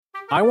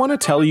I want to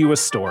tell you a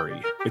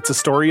story. It's a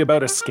story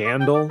about a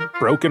scandal,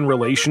 broken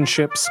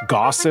relationships,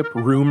 gossip,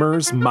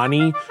 rumors,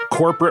 money,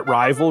 corporate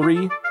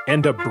rivalry,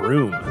 and a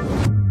broom.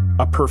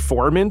 A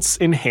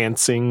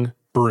performance-enhancing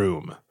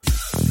broom.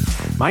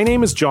 My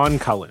name is John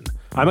Cullen.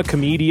 I'm a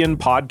comedian,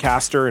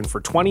 podcaster, and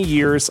for 20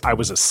 years, I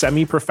was a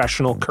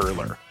semi-professional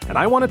curler. And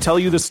I want to tell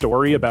you the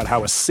story about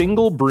how a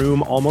single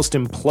broom almost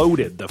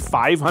imploded the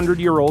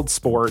 500-year-old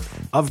sport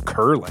of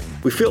curling.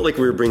 We felt like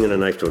we were bringing a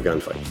knife to a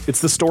gunfight.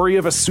 It's the story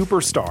of a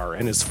superstar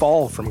and his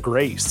fall from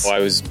grace. I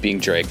was being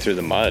dragged through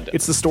the mud.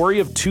 It's the story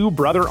of two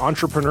brother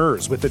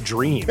entrepreneurs with a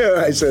dream.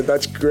 I said,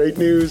 that's great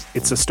news.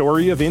 It's a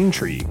story of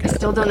intrigue. I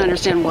still don't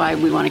understand why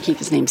we want to keep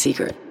his name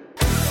secret.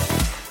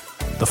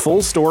 The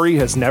full story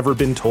has never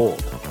been told,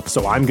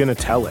 so I'm going to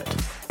tell it.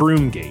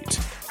 Broomgate,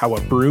 how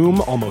a broom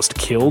almost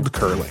killed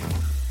curling.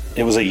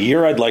 It was a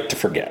year I'd like to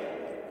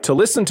forget. To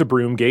listen to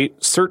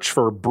Broomgate, search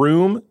for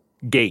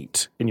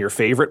Broomgate in your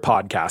favorite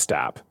podcast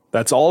app.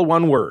 That's all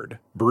one word,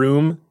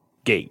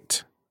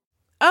 Broomgate.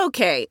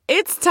 Okay,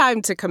 it's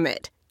time to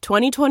commit.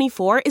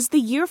 2024 is the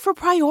year for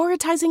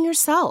prioritizing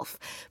yourself.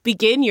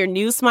 Begin your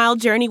new smile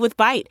journey with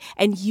Byte,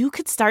 and you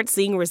could start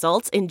seeing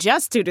results in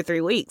just 2 to 3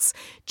 weeks.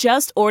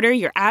 Just order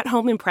your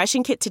at-home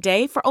impression kit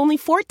today for only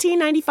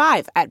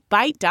 $14.95 at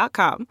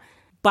Byte.com.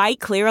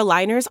 Byte Clear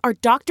aligners are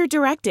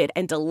doctor-directed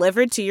and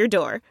delivered to your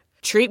door.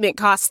 Treatment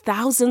costs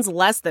thousands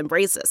less than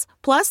braces.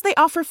 Plus, they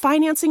offer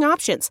financing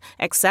options,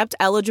 accept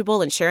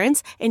eligible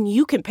insurance, and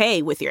you can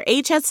pay with your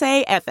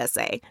HSA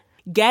FSA.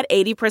 Get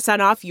 80%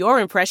 off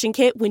your impression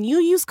kit when you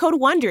use code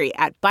WONDERY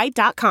at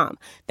Byte.com.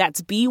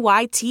 That's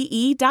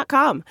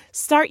BYTE.com.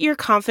 Start your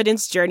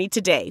confidence journey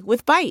today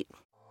with Byte.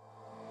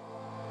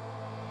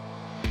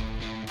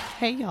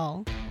 Hey,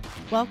 y'all.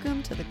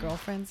 Welcome to the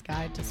Girlfriend's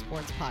Guide to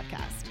Sports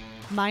podcast.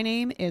 My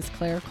name is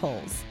Claire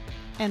Coles,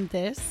 and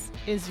this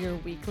is your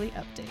weekly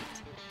update.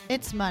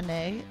 It's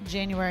Monday,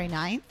 January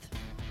 9th.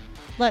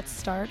 Let's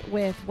start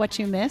with what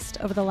you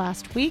missed over the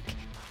last week.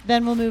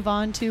 Then we'll move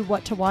on to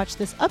what to watch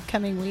this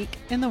upcoming week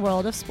in the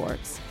world of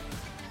sports.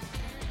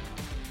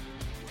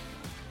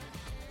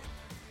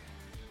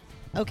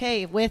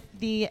 Okay, with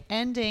the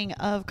ending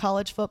of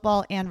college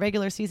football and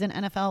regular season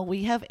NFL,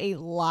 we have a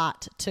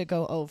lot to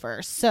go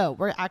over. So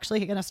we're actually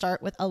going to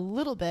start with a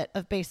little bit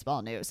of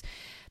baseball news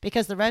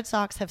because the Red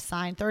Sox have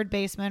signed third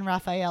baseman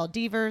Rafael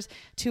Devers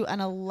to an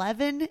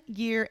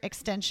 11-year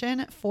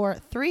extension for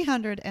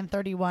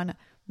 $331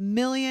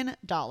 million.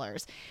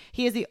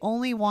 He is the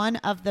only one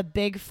of the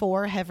big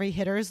four heavy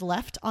hitters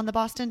left on the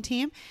Boston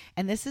team,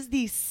 and this is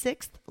the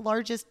 6th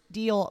largest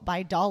deal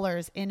by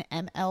dollars in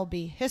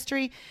MLB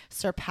history,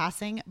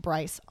 surpassing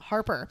Bryce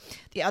Harper.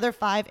 The other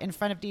 5 in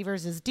front of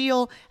Devers'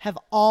 deal have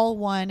all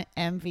won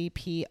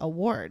MVP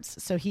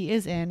awards, so he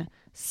is in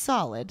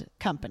solid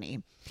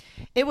company.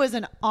 It was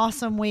an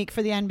awesome week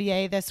for the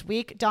NBA this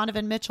week.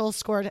 Donovan Mitchell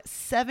scored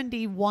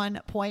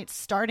 71 points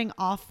starting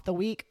off the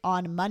week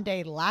on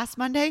last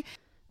Monday.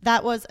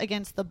 That was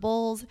against the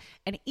Bulls.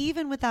 And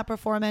even with that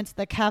performance,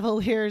 the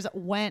Cavaliers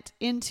went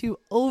into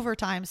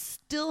overtime,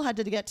 still had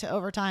to get to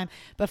overtime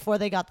before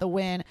they got the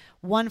win,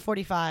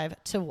 145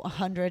 to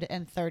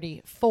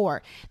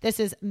 134. This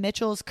is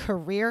Mitchell's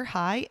career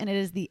high, and it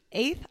is the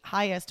 8th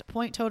highest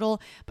point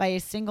total by a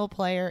single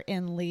player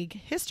in league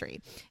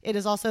history. It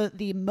is also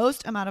the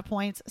most amount of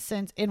points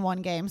in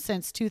one game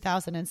since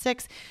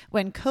 2006,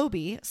 when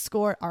Kobe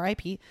scored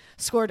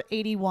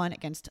 81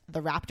 against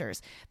the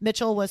Raptors.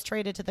 Mitchell was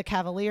traded to the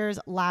Cavaliers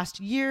last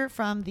year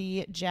from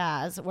the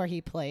Jazz, where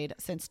he played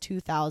since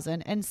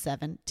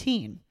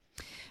 2017.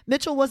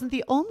 Mitchell wasn't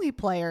the only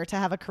player to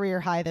have a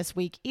career high this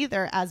week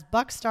either, as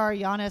Bucks star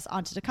Giannis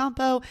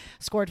Antetokounmpo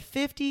scored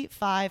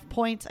 55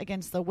 points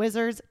against the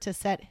Wizards to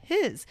set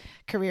his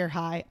career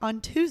high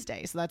on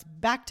Tuesday. So that's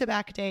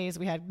back-to-back days.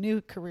 We had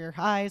new career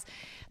highs.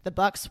 The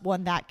Bucks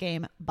won that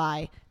game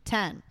by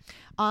 10.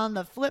 On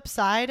the flip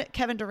side,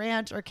 Kevin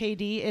Durant, or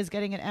KD, is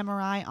getting an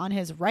MRI on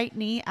his right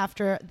knee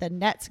after the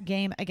Nets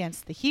game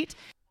against the Heat.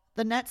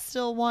 The Nets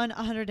still won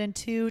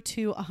 102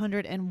 to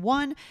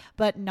 101,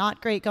 but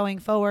not great going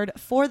forward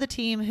for the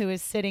team, who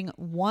is sitting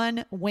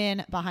 1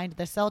 win behind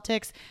the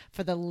Celtics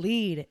for the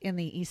lead in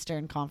the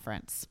Eastern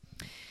Conference.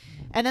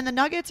 And then the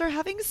Nuggets are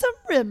having some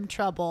rim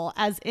trouble,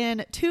 as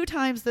in 2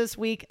 times this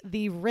week,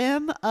 the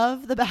rim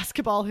of the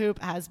basketball hoop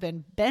has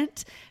been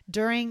bent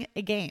during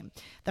a game.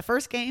 The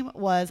first game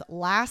was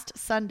last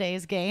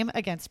Sunday's game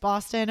against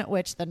Boston,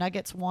 which the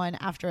Nuggets won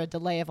after a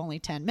delay of only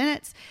 10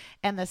 minutes.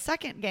 And the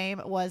second game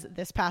was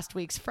this past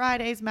week's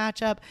Friday's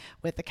matchup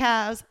with the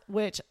Cavs,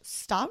 which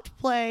stopped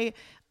play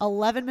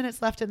 11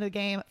 minutes left in the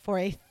game for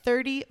a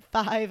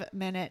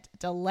 35-minute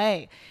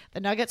delay.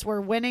 The Nuggets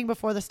were winning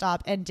before the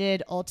stop and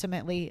did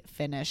ultimately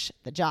finish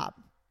the job.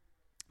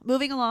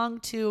 Moving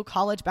along to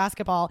college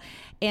basketball,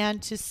 and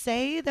to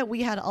say that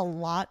we had a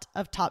lot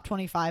of top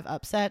 25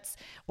 upsets,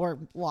 or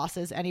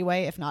losses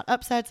anyway, if not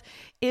upsets,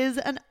 is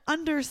an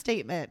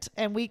understatement.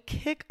 And we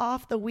kick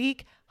off the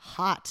week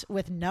hot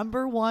with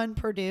number 1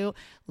 Purdue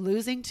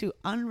losing to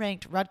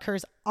unranked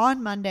Rutgers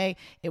on Monday.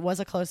 It was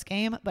a close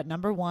game, but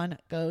number 1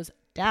 goes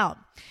down.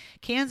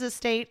 Kansas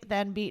State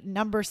then beat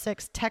number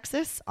 6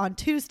 Texas on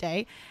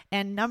Tuesday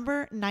and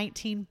number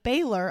 19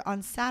 Baylor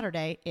on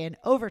Saturday in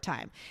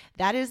overtime.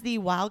 That is the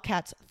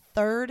Wildcats'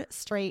 third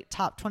straight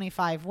top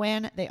 25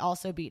 win. They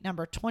also beat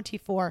number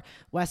 24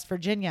 West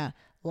Virginia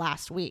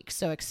last week.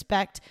 So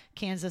expect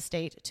Kansas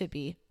State to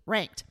be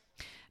ranked.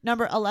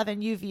 Number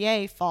 11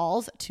 UVA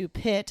falls to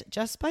Pitt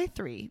just by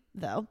 3,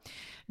 though.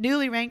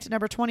 Newly ranked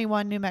number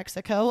 21 New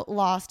Mexico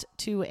lost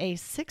to a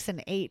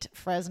 6-8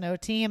 Fresno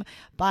team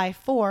by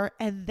 4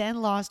 and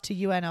then lost to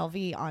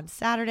UNLV on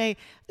Saturday.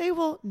 They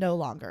will no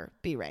longer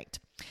be ranked.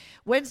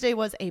 Wednesday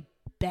was a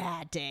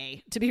bad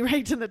day to be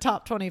ranked in the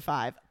top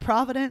 25.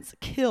 Providence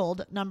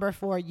killed number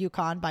 4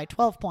 UConn by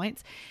 12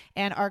 points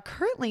and are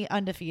currently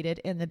undefeated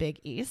in the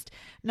Big East.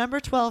 Number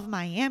 12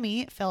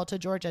 Miami fell to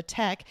Georgia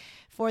Tech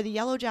for the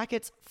Yellow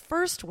Jackets'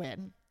 first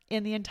win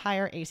in the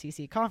entire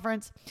ACC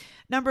conference.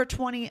 Number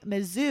 20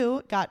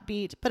 Mizzou got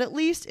beat, but at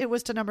least it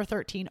was to number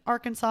 13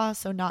 Arkansas,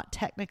 so not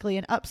technically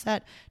an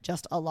upset,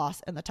 just a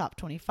loss in the top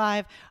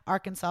 25.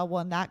 Arkansas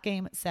won that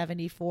game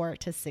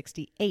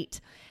 74-68.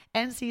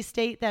 NC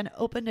State then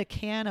opened a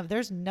can of,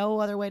 there's no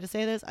other way to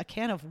say this, a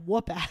can of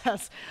whoop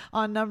ass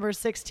on number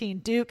 16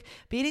 Duke,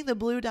 beating the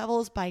Blue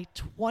Devils by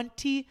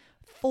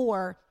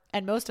 24,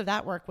 and most of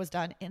that work was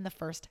done in the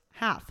first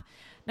half.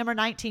 Number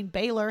 19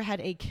 Baylor had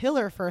a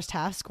killer first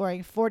half,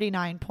 scoring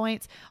 49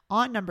 points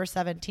on number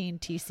 17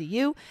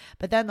 TCU,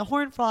 but then the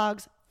Horned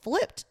Frogs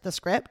flipped the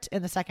script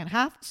in the second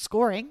half,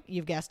 scoring,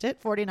 you've guessed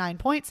it, 49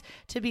 points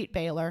to beat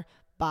Baylor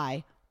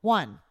by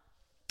 1.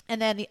 And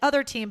then the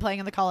other team playing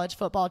in the college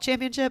football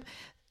championship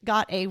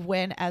got a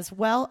win as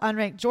well.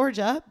 Unranked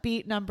Georgia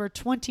beat number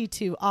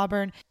 22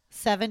 Auburn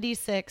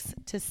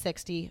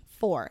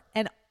 76-64.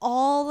 And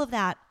all of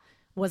that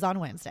was on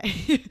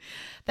Wednesday.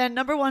 Then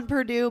number 1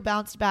 Purdue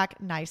bounced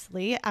back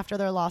nicely after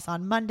their loss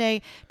on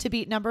Monday to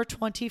beat number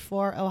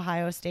 24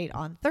 Ohio State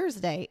on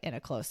Thursday in a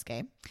close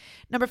game.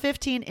 Number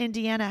 15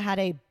 Indiana had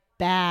a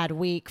bad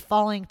week,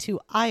 falling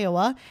to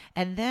Iowa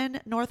and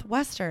then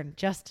Northwestern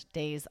just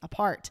days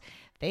apart.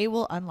 They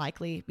will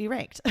unlikely be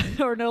ranked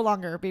or no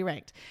longer be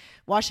ranked.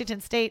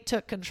 Washington State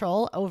took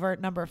control over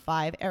number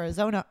 5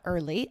 Arizona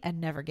early and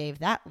never gave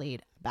that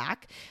lead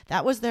back.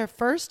 That was their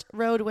first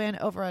road win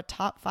over a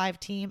top 5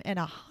 team in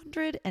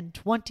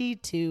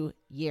 122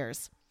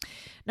 years.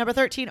 Number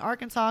 13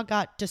 Arkansas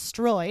got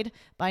destroyed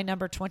by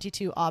number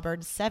 22 Auburn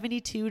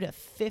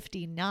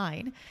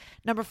 72-59.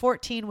 Number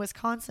 14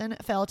 Wisconsin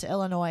fell to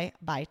Illinois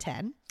by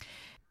 10.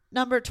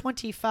 Number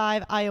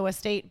 25, Iowa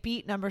State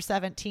beat number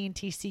 17,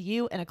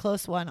 TCU, in a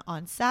close one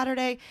on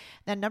Saturday.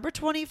 Then number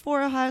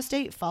 24, Ohio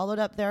State followed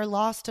up their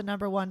loss to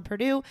number 1,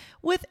 Purdue,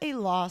 with a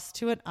loss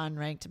to an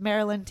unranked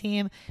Maryland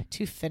team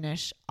to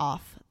finish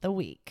off the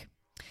week.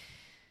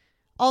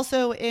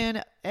 Also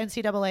in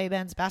NCAA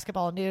men's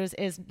basketball news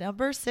is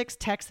number 6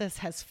 Texas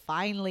has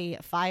finally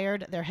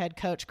fired their head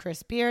coach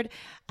Chris Beard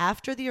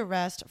after the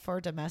arrest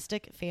for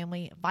domestic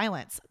family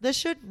violence. This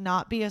should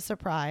not be a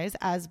surprise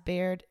as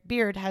Beard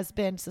has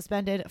been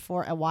suspended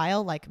for a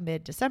while, like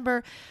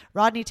mid-December.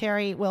 Rodney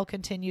Terry will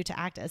continue to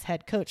act as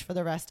head coach for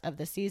the rest of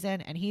the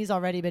season, and he's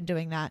already been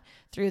doing that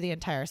through the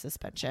entire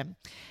suspension.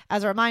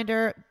 As a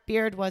reminder,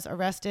 Beard was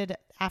arrested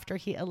after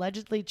he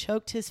allegedly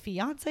choked his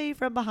fiancée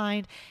from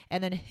behind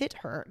and then hit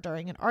her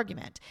during an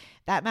argument.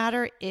 That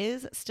matter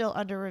is still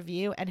under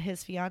review, and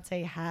his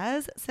fiancée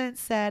has since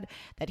said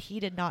that he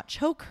did not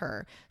choke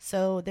her.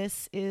 So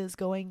this is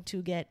going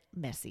to get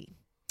messy.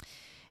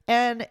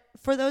 And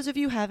for those of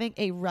you having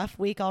a rough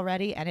week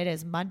already, and it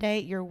is Monday,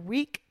 your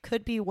week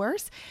could be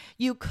worse.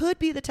 You could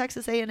be the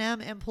Texas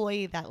A&M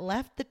employee that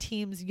left the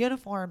team's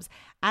uniforms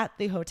at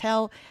the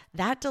hotel.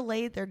 That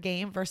delayed their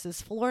game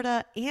versus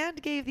Florida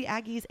and gave the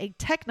Aggies a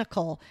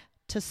technical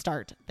to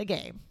start the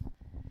game.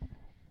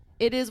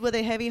 It is with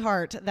a heavy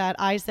heart that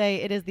I say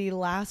it is the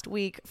last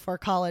week for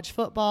college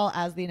football,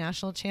 as the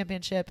national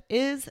championship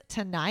is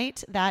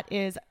tonight. That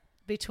is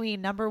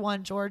between number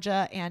 1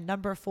 Georgia and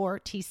number 4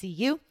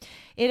 TCU.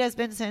 It has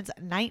been since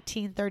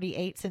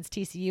 1938 since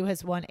TCU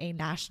has won a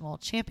national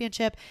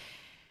championship.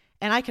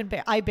 And I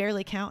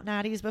barely count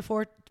natties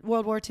before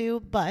World War II,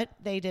 but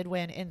they did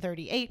win in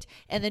 38.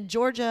 And then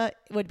Georgia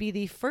would be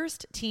the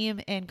first team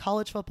in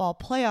college football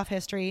playoff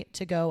history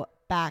to go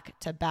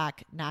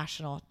back-to-back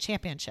national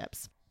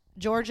championships.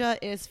 Georgia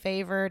is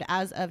favored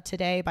as of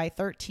today by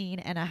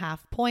 13.5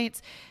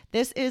 points.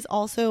 This is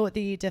also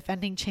the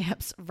defending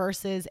champs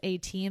versus a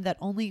team that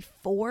only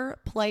 4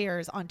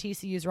 players on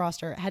TCU's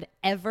roster had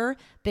ever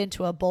been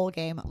to a bowl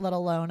game, let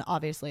alone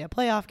obviously a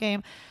playoff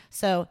game.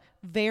 So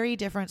very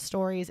different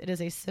stories. It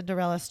is a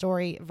Cinderella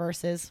story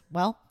versus,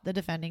 well, the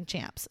defending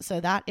champs. So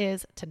that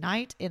is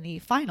tonight in the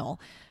final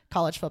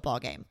college football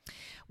game.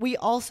 We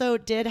also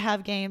did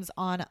have games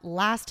on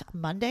last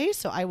Monday,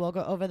 so I will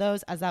go over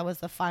those as that was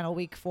the final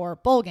week for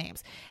bowl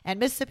games.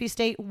 And Mississippi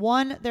State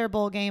won their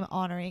bowl game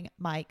honoring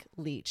Mike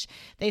Leach.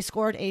 They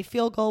scored a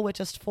field goal with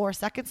just 4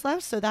 seconds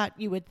left, so that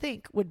you would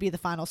think would be the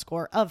final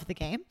score of the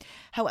game.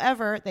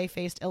 However, they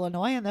faced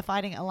Illinois, and the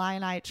Fighting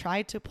Illini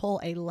tried to pull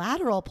a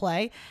lateral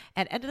play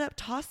and ended up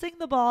tossing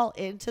the ball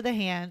into the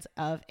hands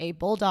of a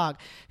Bulldog,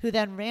 who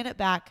then ran it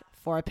back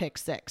for a pick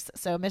six.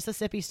 So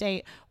Mississippi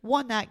State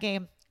won that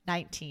game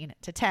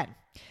 19-10.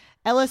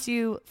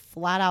 LSU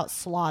flat out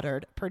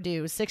slaughtered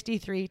Purdue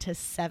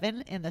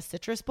 63-7 in the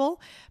Citrus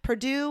Bowl.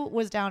 Purdue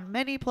was down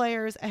many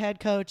players, a head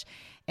coach,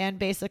 and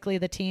basically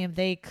the team,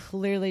 they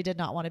clearly did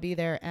not want to be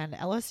there, and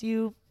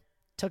LSU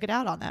took it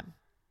out on them.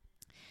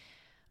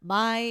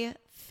 My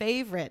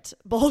favorite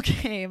bowl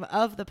game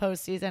of the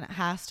postseason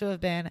has to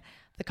have been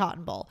the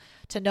Cotton Bowl.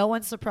 To no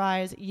one's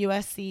surprise,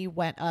 USC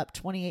went up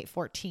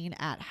 28-14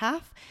 at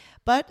half,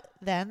 but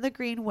then the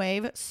Green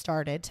Wave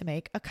started to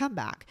make a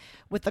comeback.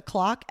 With the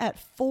clock at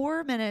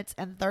 4 minutes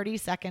and 30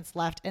 seconds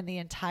left in the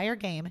entire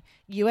game,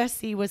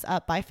 USC was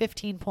up by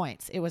 15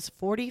 points. It was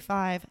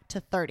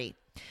 45-30.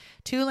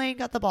 Tulane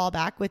got the ball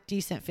back with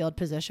decent field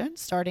position,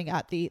 starting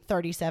at the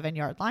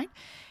 37-yard line,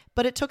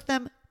 but it took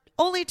them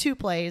only 2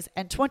 plays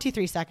and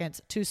 23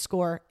 seconds to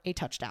score a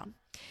touchdown.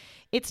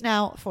 It's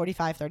now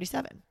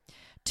 45-37.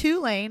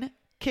 Tulane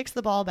kicks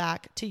the ball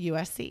back to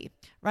USC.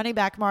 Running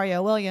back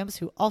Mario Williams,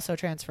 who also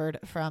transferred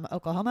from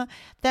Oklahoma,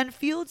 then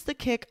fields the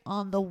kick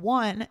on the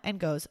 1 and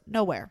goes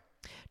nowhere.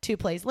 2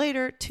 plays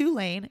later,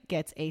 Tulane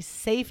gets a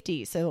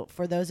safety. So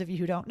for those of you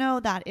who don't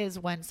know, that is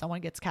when someone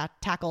gets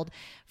tackled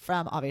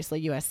from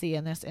obviously USC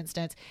in this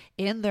instance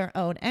in their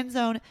own end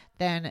zone.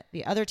 Then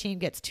the other team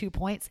gets 2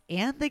 points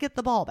and they get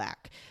the ball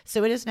back.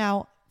 So it is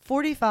now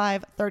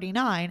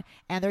 45-39,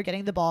 and they're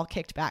getting the ball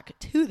kicked back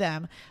to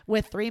them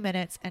with 3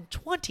 minutes and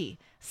 20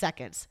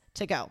 seconds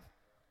to go.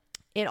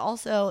 It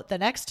also, the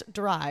next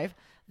drive,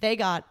 they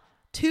got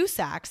 2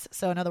 sacks.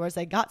 So in other words,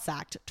 they got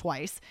sacked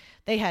twice.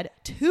 They had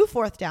 2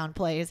 fourth down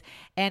plays,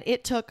 and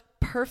it took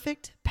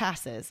perfect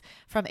passes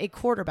from a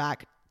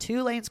quarterback,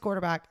 Tulane's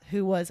quarterback,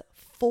 who was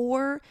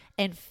 4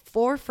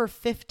 for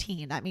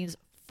 15. That means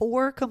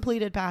 4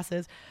 completed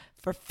passes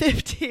for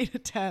 15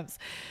 attempts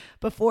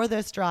before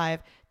this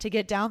drive to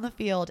get down the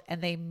field,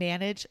 and they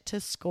managed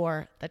to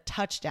score the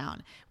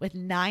touchdown with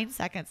 9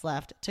 seconds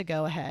left to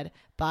go ahead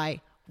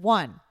by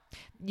 1.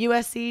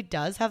 USC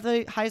does have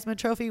the Heisman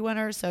Trophy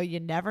winner, so you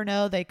never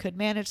know. They could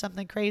manage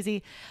something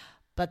crazy,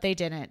 but they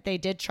didn't. They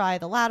did try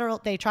the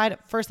lateral. They tried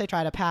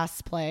a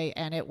pass play,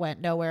 and it went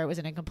nowhere. It was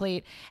an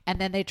incomplete.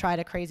 And then they tried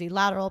a crazy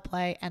lateral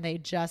play, and they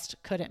just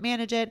couldn't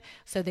manage it.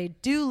 So they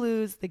do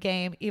lose the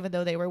game, even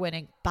though they were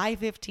winning by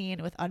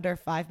 15 with under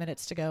 5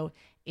 minutes to go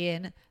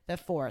in the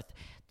fourth.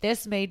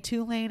 This made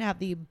Tulane have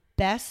the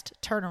best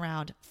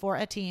turnaround for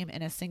a team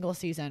in a single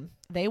season.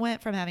 They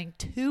went from having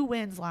 2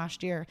 wins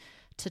last year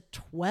to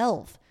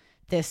 12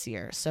 this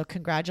year. So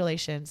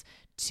congratulations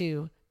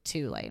to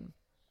Tulane.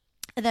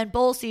 And then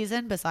bowl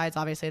season, besides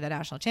obviously the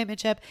national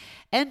championship,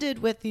 ended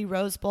with the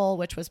Rose Bowl,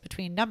 which was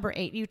between number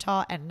 8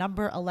 Utah and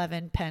number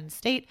 11 Penn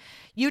State.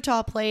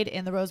 Utah played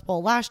in the Rose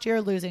Bowl last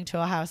year, losing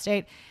to Ohio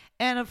State.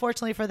 And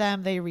unfortunately for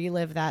them, they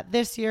relived that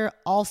this year,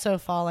 also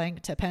falling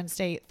to Penn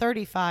State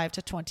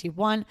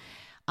 35-21.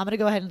 I'm going to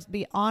go ahead and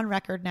be on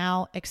record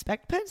now.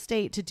 Expect Penn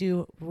State to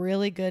do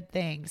really good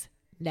things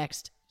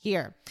next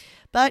year.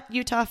 But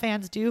Utah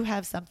fans do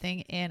have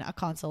something in a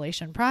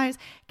consolation prize.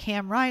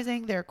 Cam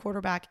Rising, their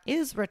quarterback,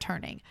 is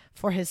returning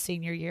for his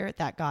senior year.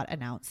 That got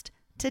announced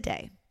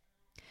today.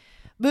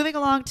 Moving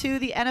along to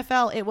the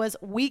NFL, it was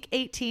week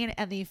 18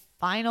 and the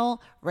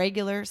final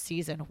regular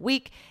season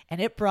week,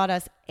 and it brought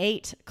us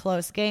 8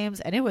 close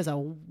games, and it was a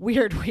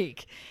weird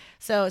week.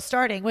 So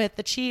starting with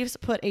the Chiefs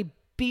put a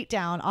beat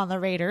down on the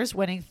Raiders,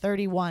 winning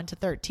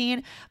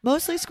 31-13,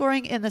 mostly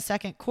scoring in the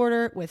second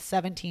quarter with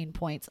 17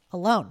 points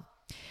alone.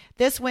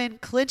 This win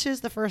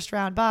clinches the first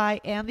round bye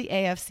and the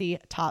AFC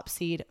top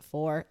seed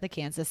for the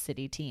Kansas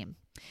City team.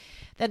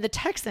 Then the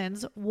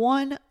Texans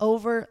won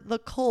over the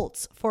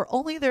Colts for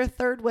only their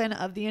 3rd win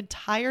of the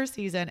entire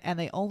season, and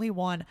they only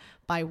won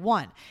by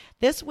 1.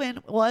 This win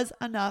was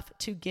enough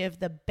to give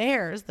the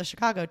Bears, the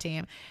Chicago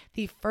team,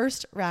 the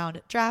first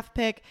round draft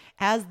pick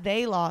as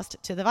they lost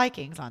to the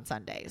Vikings on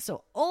Sunday.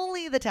 So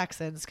only the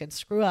Texans can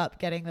screw up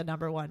getting the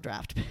number 1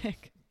 draft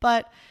pick,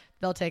 but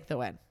they'll take the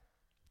win.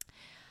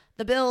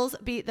 The Bills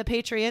beat the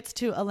Patriots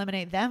to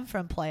eliminate them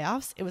from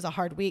playoffs. It was a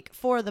hard week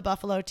for the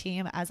Buffalo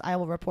team, as I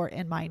will report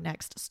in my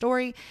next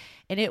story.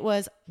 And it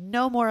was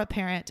no more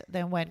apparent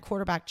than when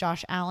quarterback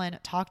Josh Allen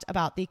talked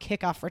about the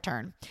kickoff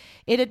return.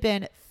 It had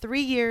been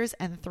 3 years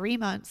and 3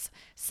 months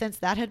since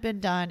that had been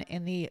done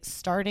in the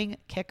starting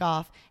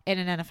kickoff in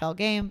an NFL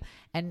game.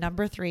 And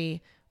number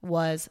 3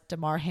 was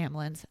Damar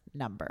Hamlin's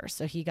number.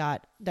 So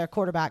their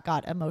quarterback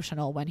got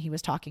emotional when he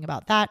was talking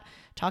about that,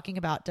 talking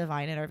about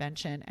divine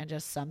intervention, and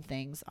just some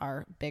things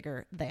are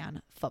bigger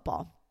than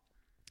football.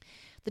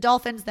 The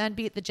Dolphins then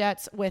beat the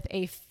Jets with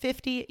a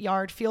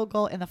 50-yard field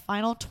goal in the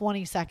final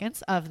 20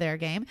 seconds of their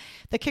game.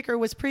 The kicker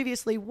was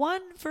previously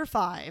 1 for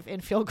 5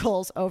 in field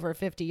goals over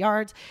 50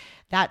 yards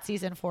that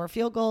season for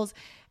field goals.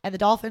 And the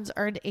Dolphins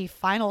earned a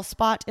final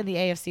spot in the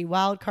AFC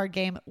wildcard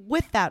game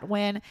with that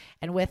win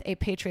and with a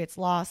Patriots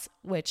loss,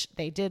 which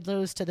they did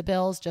lose to the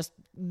Bills just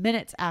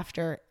minutes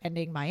after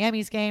ending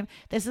Miami's game.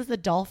 This is the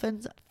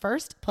Dolphins'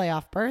 first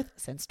playoff berth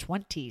since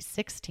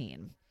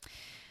 2016.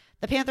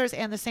 The Panthers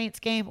and the Saints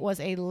game was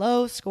a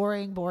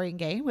low-scoring, boring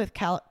game with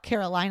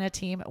Carolina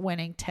team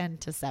winning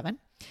 10-7.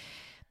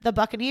 The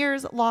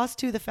Buccaneers lost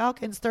to the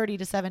Falcons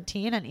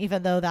 30-17, and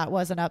even though that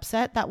was an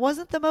upset, that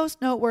wasn't the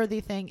most noteworthy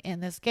thing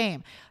in this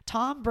game.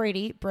 Tom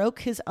Brady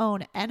broke his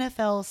own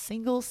NFL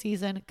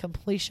single-season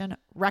completion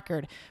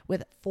record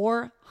with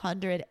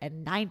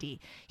 490.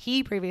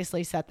 He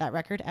previously set that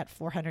record at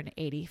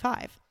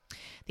 485.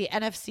 The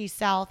NFC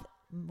South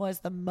was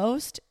the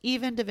most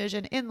even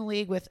division in the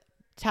league, with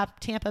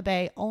Tampa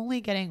Bay only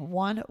getting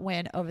one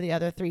win over the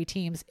other three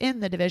teams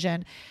in the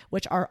division,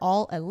 which are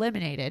all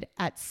eliminated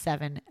at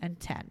 7-10.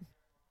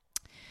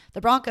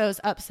 The Broncos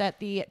upset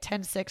the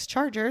 10-6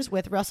 Chargers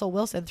with Russell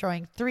Wilson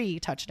throwing 3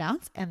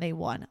 touchdowns, and they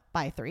won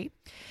by 3.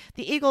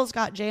 The Eagles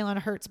got Jalen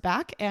Hurts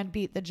back and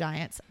beat the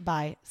Giants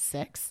by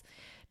 6.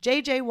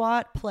 J.J.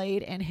 Watt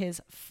played in his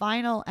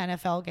final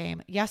NFL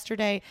game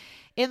yesterday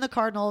in the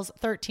Cardinals'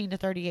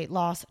 13-38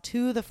 loss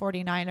to the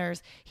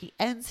 49ers. He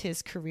ends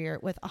his career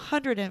with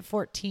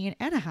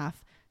 114.5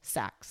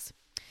 sacks.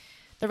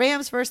 The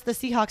Rams versus the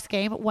Seahawks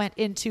game went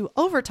into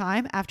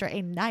overtime after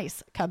a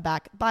nice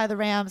comeback by the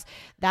Rams.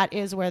 That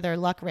is where their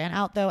luck ran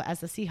out, though,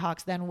 as the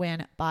Seahawks then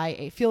win by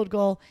a field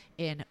goal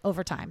in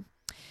overtime.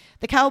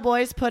 The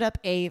Cowboys put up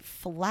a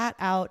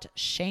flat-out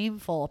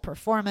shameful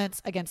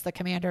performance against the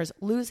Commanders,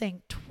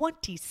 losing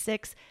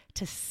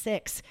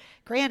 26-6.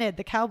 Granted,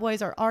 the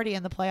Cowboys are already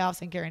in the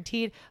playoffs and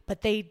guaranteed,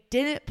 but they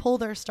didn't pull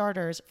their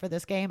starters for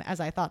this game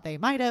as I thought they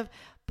might have,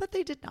 but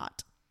they did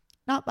not.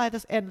 Not by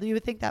this, and you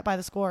would think that by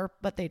the score,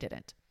 but they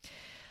didn't.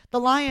 The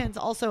Lions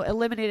also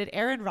eliminated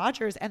Aaron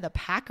Rodgers and the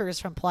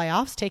Packers from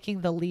playoffs, taking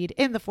the lead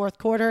in the fourth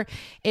quarter.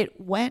 They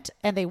went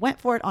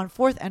for it on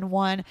 4th and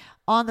 1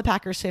 on the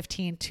Packers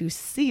 15 to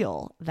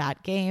seal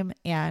that game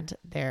and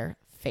their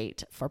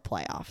fate for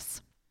playoffs.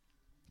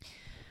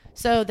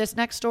 So this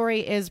next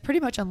story is pretty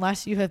much,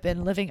 unless you have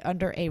been living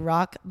under a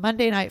rock,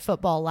 Monday Night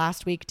Football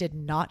last week did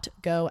not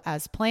go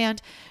as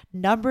planned.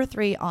 Number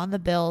 3 on the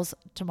Bills,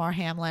 Damar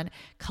Hamlin,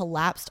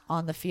 collapsed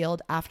on the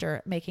field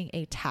after making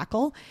a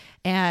tackle,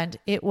 and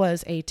it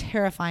was a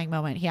terrifying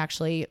moment. He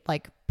actually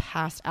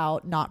passed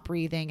out, not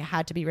breathing,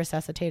 had to be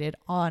resuscitated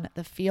on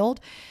the field.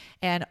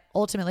 And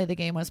ultimately the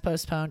game was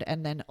postponed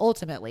and then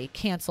ultimately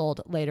canceled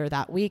later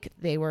that week.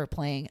 They were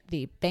playing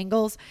the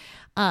Bengals.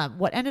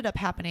 What ended up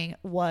happening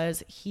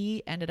was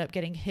he ended up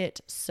getting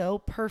hit so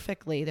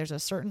perfectly. There's a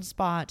certain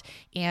spot,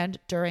 and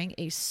during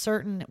a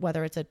certain,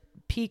 whether it's a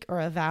peak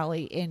or a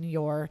valley in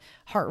your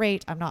heart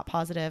rate, I'm not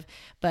positive,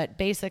 but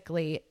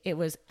basically it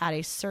was at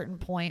a certain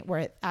point where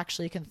it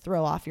actually can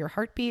throw off your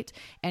heartbeat,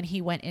 and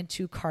he went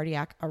into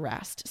cardiac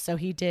arrest. So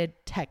he did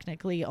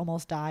technically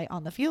almost die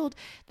on the field.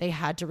 They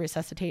had to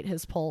resuscitate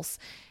his pulse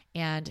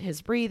and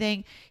his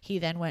breathing. He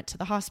then went to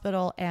the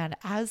hospital, and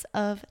as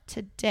of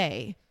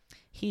today,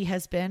 he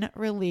has been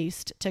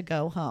released to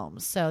go home.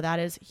 So that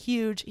is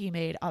huge. He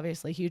made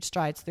obviously huge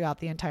strides throughout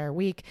the entire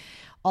week.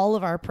 All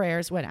of our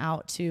prayers went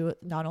out to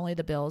not only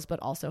the Bills, but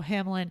also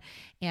Hamlin.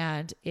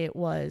 And it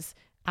was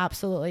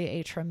absolutely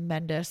a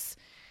tremendous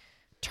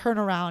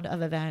turnaround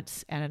of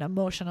events and an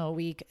emotional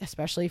week,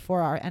 especially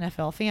for our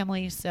NFL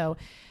family. So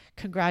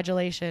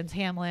congratulations,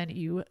 Hamlin.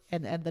 You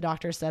and the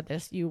doctor said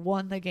this, you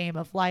won the game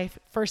of life.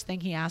 First thing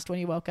he asked when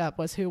he woke up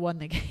was who won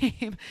the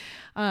game.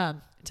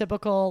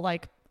 Typical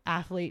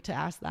athlete to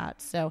ask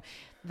that. So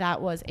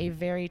that was a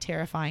very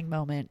terrifying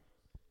moment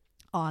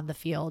on the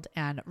field,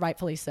 and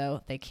rightfully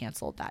so, they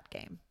canceled that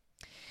game.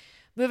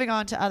 Moving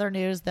on to other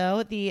news,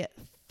 though, the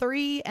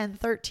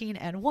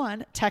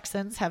 3-13-1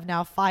 Texans have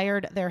now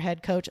fired their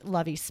head coach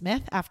Lovie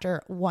Smith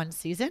after one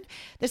season.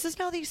 This is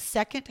now the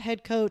second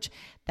head coach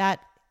that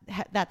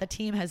the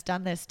team has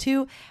done this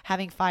to,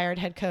 having fired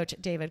head coach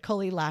David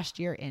Culley last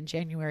year in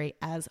January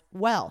as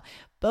well.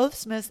 Both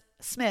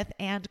Smith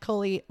and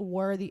Culley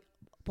were the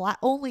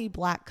only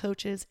black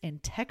coaches in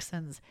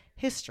Texans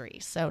history.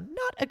 So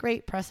not a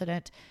great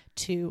precedent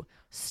to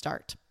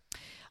start.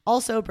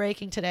 Also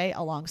breaking today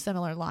along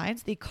similar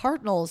lines, the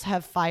Cardinals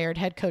have fired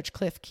head coach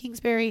Cliff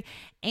Kingsbury,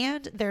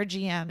 and their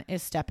GM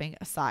is stepping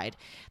aside.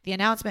 The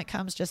announcement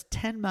comes just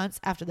 10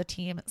 months after the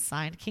team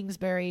signed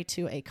Kingsbury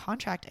to a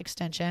contract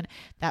extension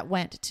that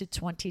went to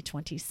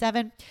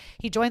 2027.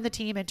 He joined the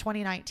team in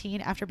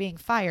 2019 after being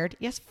fired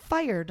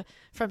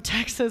from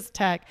Texas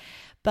Tech,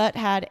 but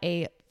had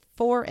a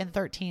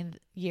 4-13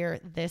 year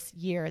this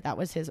year. That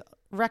was his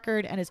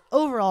record, and his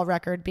overall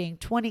record being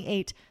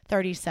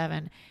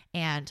 28-37-1.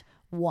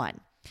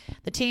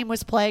 The team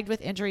was plagued with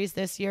injuries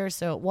this year,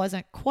 so it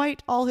wasn't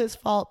quite all his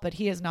fault, but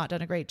he has not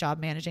done a great job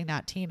managing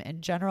that team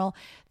in general.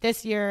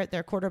 This year,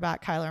 their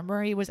quarterback Kyler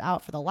Murray was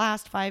out for the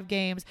last 5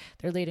 games.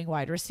 Their leading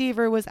wide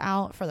receiver was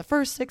out for the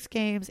first 6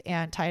 games,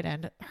 and tight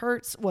end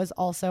Hurts was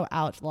also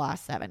out the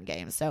last 7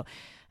 games. So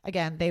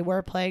again, they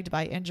were plagued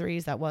by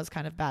injuries. That was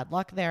kind of bad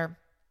luck there.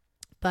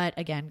 But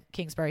again,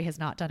 Kingsbury has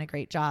not done a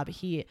great job.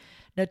 He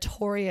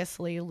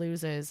notoriously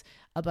loses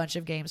a bunch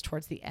of games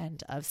towards the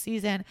end of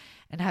season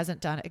and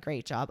hasn't done a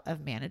great job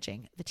of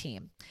managing the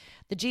team.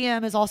 The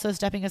GM is also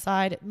stepping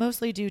aside,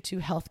 mostly due to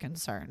health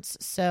concerns.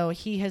 So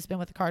he has been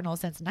with the Cardinals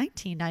since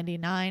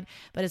 1999,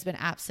 but has been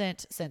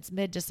absent since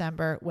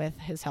mid-December with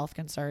his health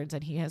concerns,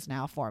 and he has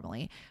now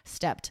formally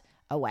stepped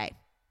away.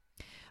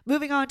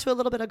 Moving on to a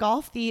little bit of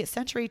golf, the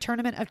Century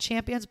Tournament of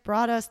Champions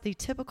brought us the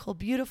typical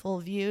beautiful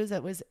views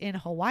that was in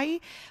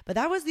Hawaii, but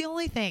that was the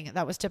only thing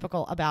that was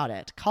typical about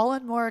it.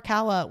 Colin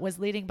Morikawa was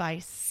leading by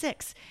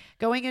 6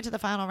 going into the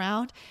final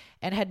round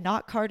and had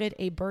not carded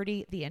a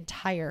birdie the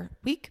entire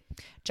week.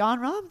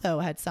 Jon Rahm, though,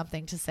 had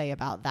something to say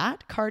about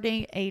that,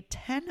 carding a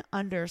 10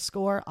 under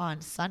score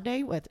on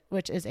Sunday,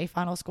 which is a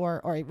final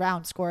score or a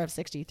round score of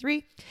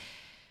 63.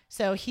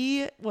 So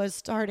he was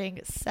starting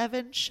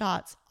 7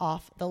 shots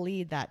off the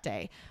lead that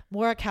day.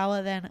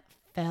 Morikawa then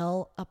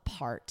fell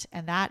apart,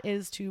 and that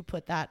is to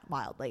put that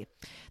mildly.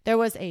 There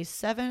was a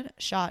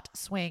 7-shot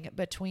swing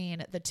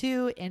between the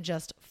two in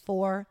just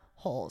 4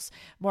 holes.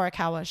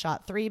 Morikawa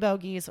shot 3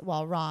 bogeys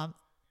while Rahm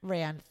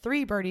ran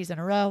 3 birdies in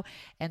a row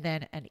and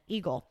then an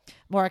eagle.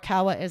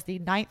 Morikawa is the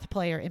 9th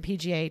player in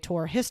PGA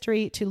Tour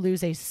history to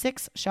lose a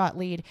 6-shot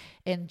lead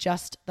in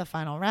just the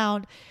final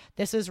round.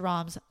 This is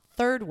Rahm's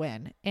 3rd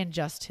win in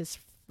just his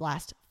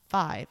last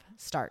 5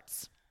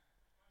 starts.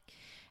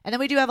 And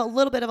then we do have a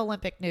little bit of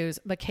Olympic news.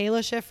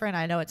 Mikaela Shiffrin,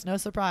 I know it's no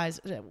surprise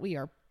that we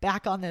are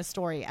back on this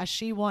story as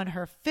she won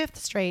her 5th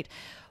straight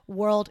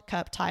World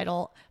Cup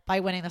title by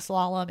winning the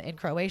slalom in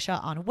Croatia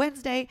on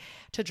Wednesday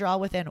to draw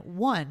within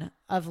 1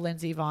 of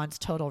Lindsey Vonn's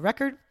total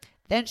record.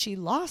 Then she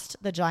lost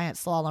the giant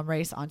slalom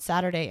race on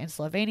Saturday in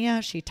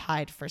Slovenia. She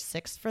tied for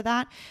 6th for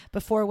that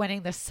before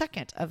winning the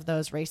 2nd of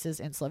those races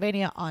in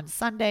Slovenia on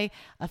Sunday,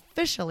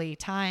 officially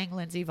tying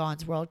Lindsey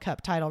Vonn's World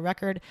Cup title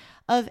record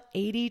of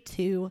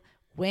 82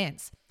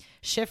 wins.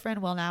 Shiffrin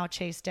will now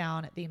chase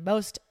down the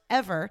most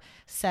ever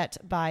set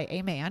by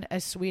a man, a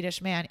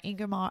Swedish man,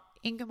 Ingemar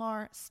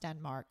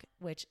Stenmark,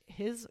 which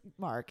his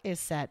mark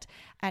is set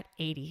at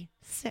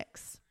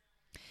 86.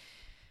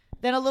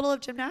 Then a little of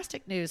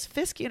gymnastic news.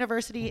 Fisk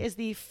University is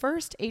the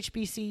first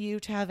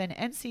HBCU to have an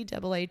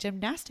NCAA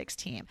gymnastics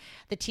team.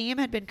 The team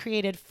had been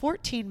created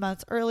 14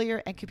 months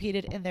earlier and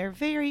competed in their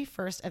very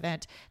first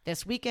event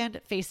this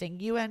weekend, facing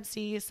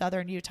UNC,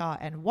 Southern Utah,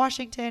 and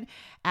Washington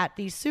at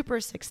the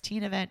Super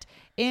 16 event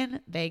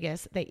in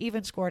Vegas. They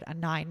even scored a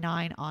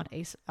 9.9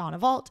 on a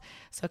vault,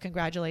 so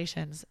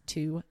congratulations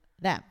to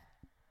them.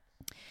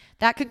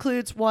 That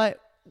concludes what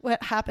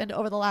happened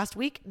over the last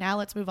week. Now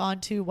let's move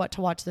on to what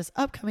to watch this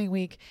upcoming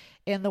week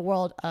in the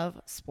world of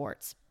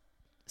sports.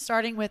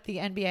 Starting with the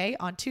NBA,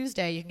 on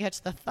Tuesday, you can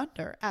catch the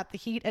Thunder at the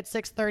Heat at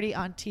 6:30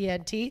 on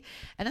TNT,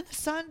 and then the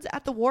Suns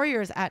at the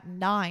Warriors at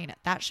 9.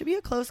 That should be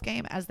a close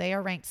game as they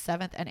are ranked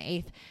 7th and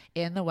 8th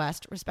in the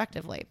West,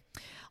 respectively.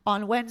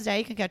 On Wednesday,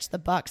 you can catch the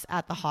Bucks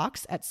at the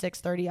Hawks at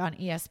 6:30 on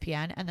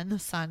ESPN, and then the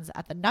Suns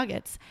at the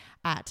Nuggets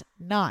at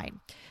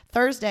 9.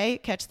 Thursday,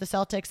 catch the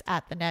Celtics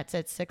at the Nets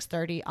at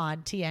 6:30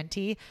 on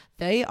TNT.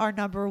 They are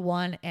number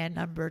 1 and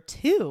number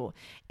 2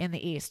 in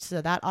the East,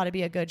 so that ought to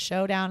be a good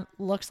showdown.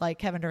 Looks like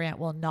Kevin Durant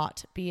will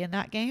not be in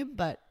that game,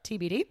 but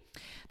TBD.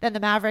 Then the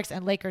Mavericks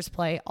and Lakers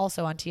play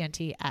also on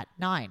TNT at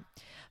 9.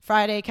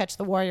 Friday, catch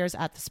the Warriors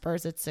at the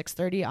Spurs at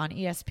 6:30 on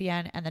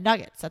ESPN, and the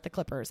Nuggets at the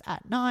Clippers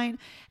at 9.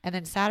 And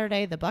then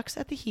Saturday, the Bucks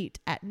at the Heat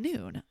at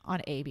noon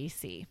on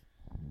ABC.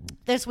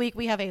 This week,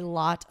 we have a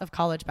lot of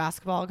college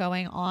basketball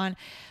going on,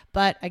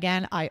 but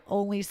again, I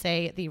only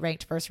say the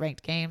ranked versus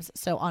ranked games.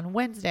 So on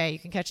Wednesday, you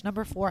can catch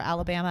number 4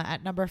 Alabama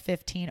at number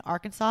 15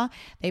 Arkansas.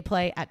 They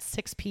play at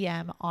 6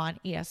 p.m. on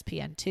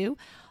ESPN2.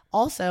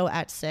 Also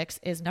at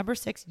 6 is number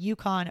 6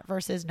 UConn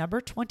versus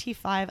number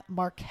 25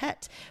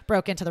 Marquette,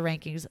 broke into the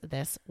rankings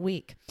this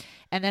week.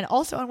 And then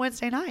also on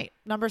Wednesday night,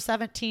 number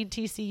 17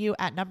 TCU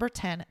at number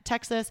 10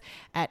 Texas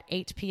at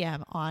 8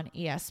 p.m. on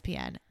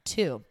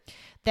ESPN2.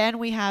 Then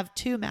we have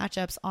 2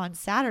 matchups on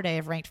Saturday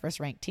of ranked versus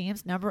ranked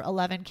teams. Number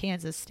 11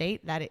 Kansas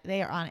State,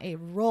 they are on a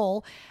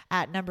roll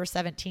at number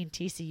 17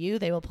 TCU.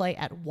 They will play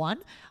at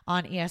 1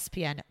 on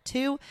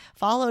ESPN2,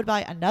 followed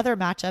by another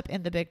matchup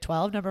in the Big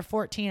 12. Number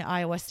 14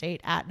 Iowa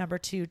State at number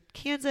 2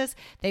 Kansas.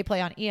 They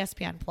play on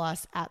ESPN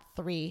Plus at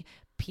 3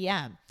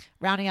 p.m.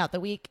 Rounding out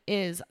the week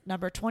is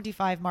number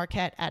 25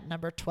 Marquette at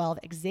number 12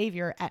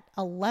 Xavier at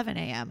 11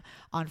 a.m.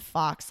 on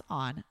Fox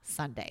on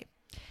Sunday.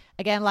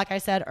 Again, like I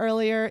said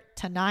earlier,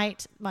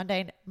 tonight,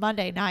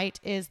 Monday night,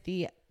 is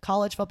the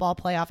College Football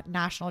Playoff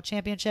National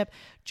Championship,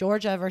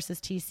 Georgia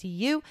versus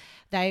TCU.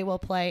 They will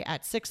play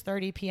at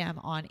 6:30 p.m.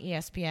 on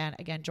ESPN.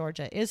 Again,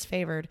 Georgia is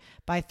favored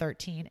by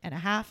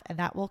 13.5, and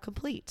that will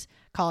complete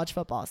college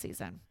football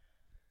season.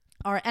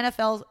 Our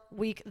NFL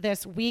week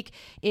this week,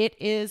 it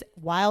is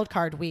wild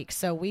card week.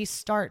 So we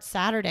start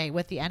Saturday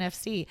with the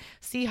NFC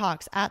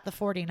Seahawks at the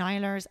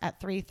 49ers at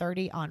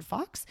 3:30 on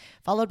Fox,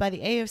 followed by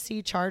the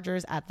AFC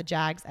Chargers at the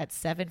Jags at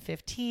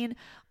 7:15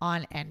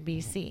 on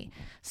NBC.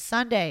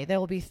 Sunday, there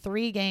will be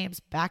 3 games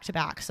back to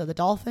back. So the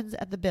Dolphins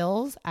at the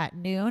Bills at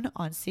noon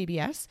on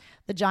CBS,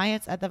 the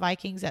Giants at the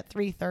Vikings at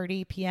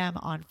 3:30 p.m.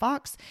 on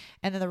Fox,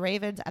 and then the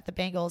Ravens at the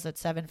Bengals at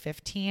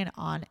 7:15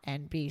 on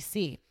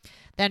NBC.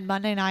 Then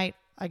Monday night,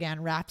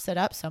 again, wraps it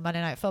up. So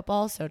Monday Night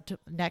Football. So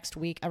next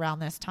week around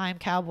this time,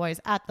 Cowboys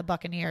at the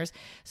Buccaneers.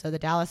 So the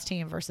Dallas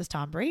team versus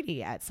Tom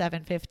Brady at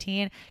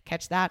 7:15.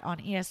 Catch that on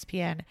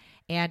ESPN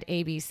and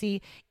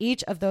ABC.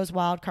 Each of those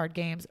wild card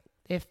games,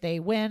 if they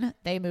win,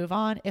 they move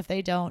on. If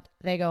they don't,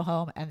 they go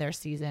home and their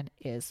season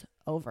is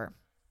over.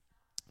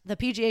 The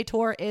PGA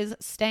Tour is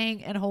staying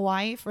in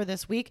Hawaii for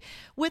this week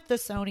with the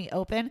Sony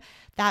Open.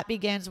 That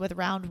begins with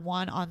round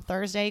 1 on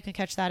Thursday. You can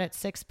catch that at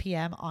 6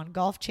 p.m. on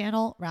Golf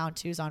Channel. Round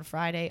 2 is on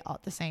Friday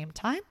at the same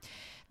time.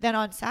 Then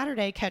on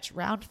Saturday, catch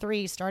round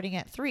 3 starting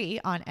at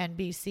 3 on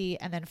NBC,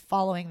 and then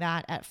following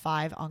that at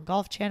 5 on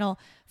Golf Channel.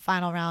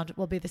 Final round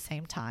will be the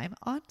same time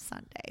on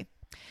Sunday.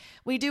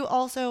 We do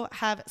also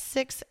have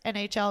 6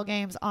 NHL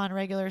games on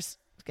regular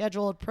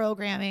scheduled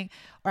programming,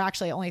 or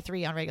actually only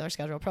 3 on regular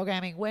scheduled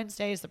programming.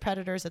 Wednesdays, the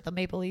Predators at the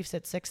Maple Leafs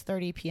at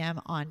 6:30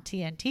 p.m. on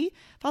TNT,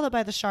 followed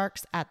by the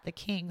Sharks at the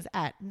Kings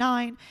at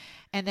 9.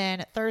 And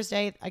then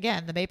Thursday,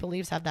 again, the Maple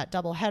Leafs have that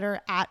doubleheader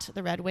at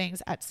the Red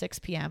Wings at 6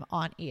 p.m.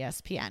 on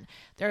ESPN.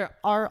 There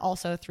are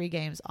also 3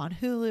 games on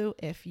Hulu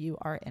if you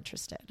are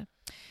interested.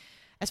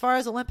 As far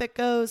as Olympic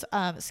goes,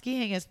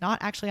 skiing is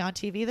not actually on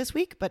TV this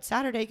week, but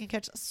Saturday you can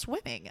catch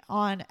swimming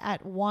on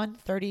at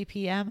 1:30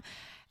 p.m.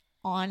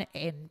 on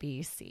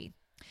NBC.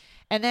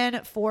 And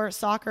then for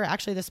soccer,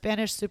 actually the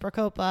Spanish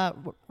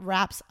Supercopa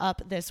wraps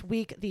up this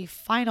week. The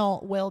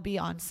final will be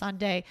on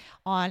Sunday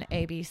on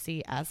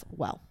ABC as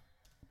well.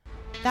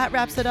 That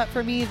wraps it up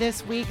for me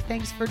this week.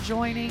 Thanks for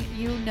joining.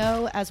 You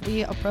know, as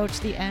we approach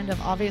the end of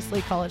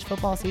obviously college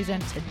football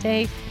season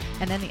today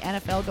and then the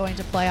NFL going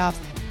to playoffs,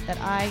 that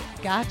I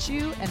got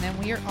you. And then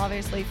we are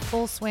obviously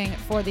full swing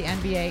for the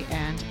NBA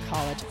and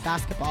college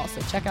basketball. So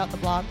check out the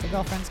blog, The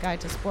Girlfriend's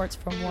Guide to Sports,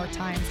 for more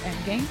times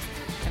and games.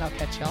 And I'll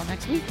catch y'all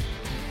next week.